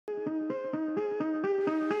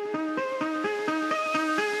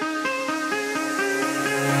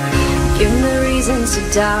reasons to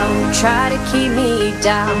doubt, try to keep me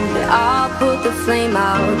down, but I'll put the flame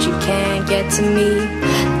out. You can't get to me.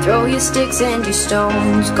 Throw your sticks and your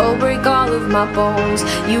stones, go break all of my bones.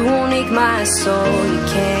 You won't ache my soul, you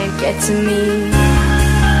can't get to me.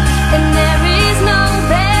 And there is no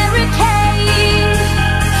barricade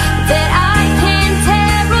that I can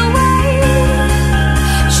tear away.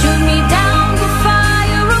 Shoot me down with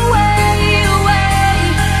fire away, away.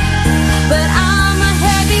 But I'm a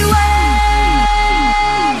heavyweight,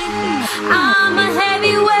 I'm a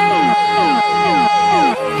heavyweight,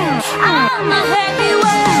 I'm a heavyweight.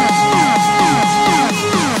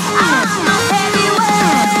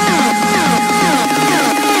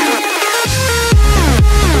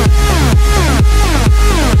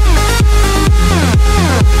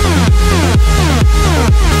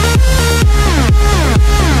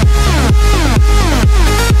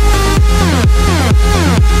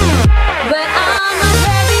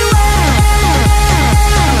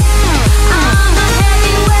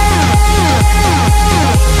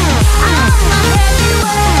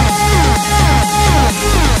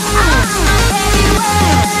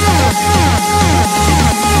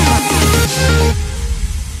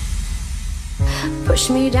 Push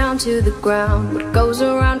me down to the ground, what goes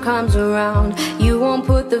around comes around. You won't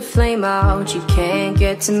put the flame out, you can't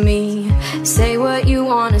get to me. Say what you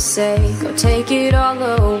wanna say, go take it all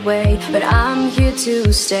away, but I'm here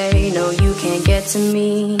to stay, no you can't get to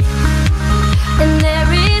me. And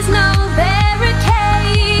there is no